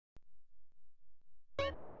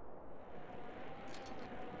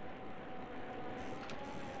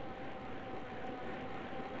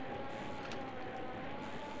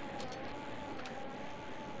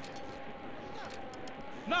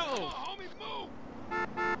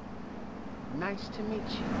Nice to meet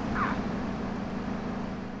you.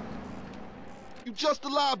 You just a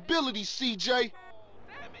liability, CJ.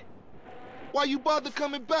 Why you bother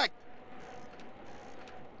coming back?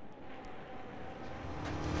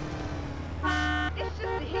 It's just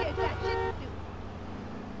to hear that shit to do.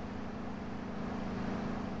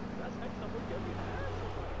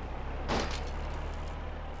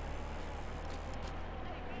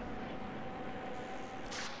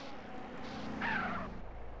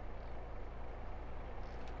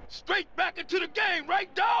 Straight back into the game,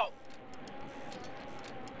 right, dawg?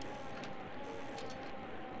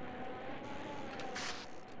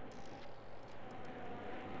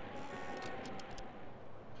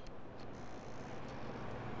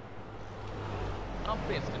 I'm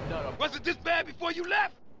fencing another. Wasn't this bad before you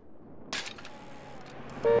left?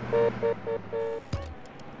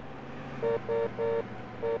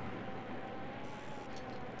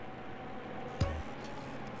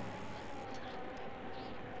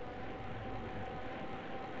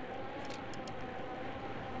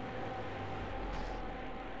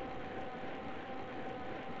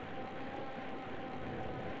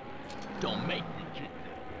 Don't make me get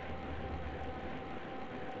there.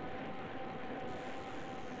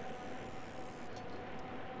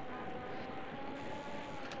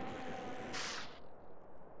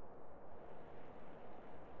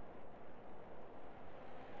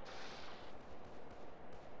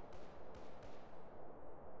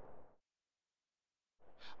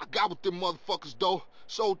 I got with them motherfuckers, though.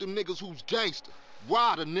 Showed them niggas who's gangster.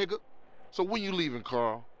 Rider, nigga. So when you leaving,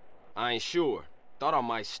 Carl? I ain't sure. Thought I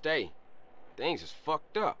might stay. Things is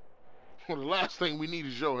fucked up. Well, the last thing we need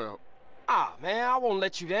is your help. Ah, man, I won't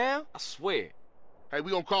let you down. I swear. Hey,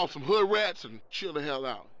 we gonna call some hood rats and chill the hell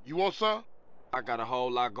out. You want some? I got a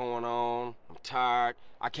whole lot going on. I'm tired.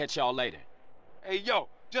 I'll catch y'all later. Hey, yo,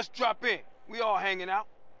 just drop in. We all hanging out.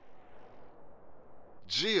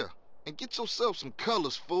 Gia, and get yourself some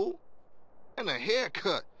colors, fool. And a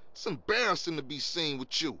haircut. It's embarrassing to be seen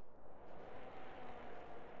with you.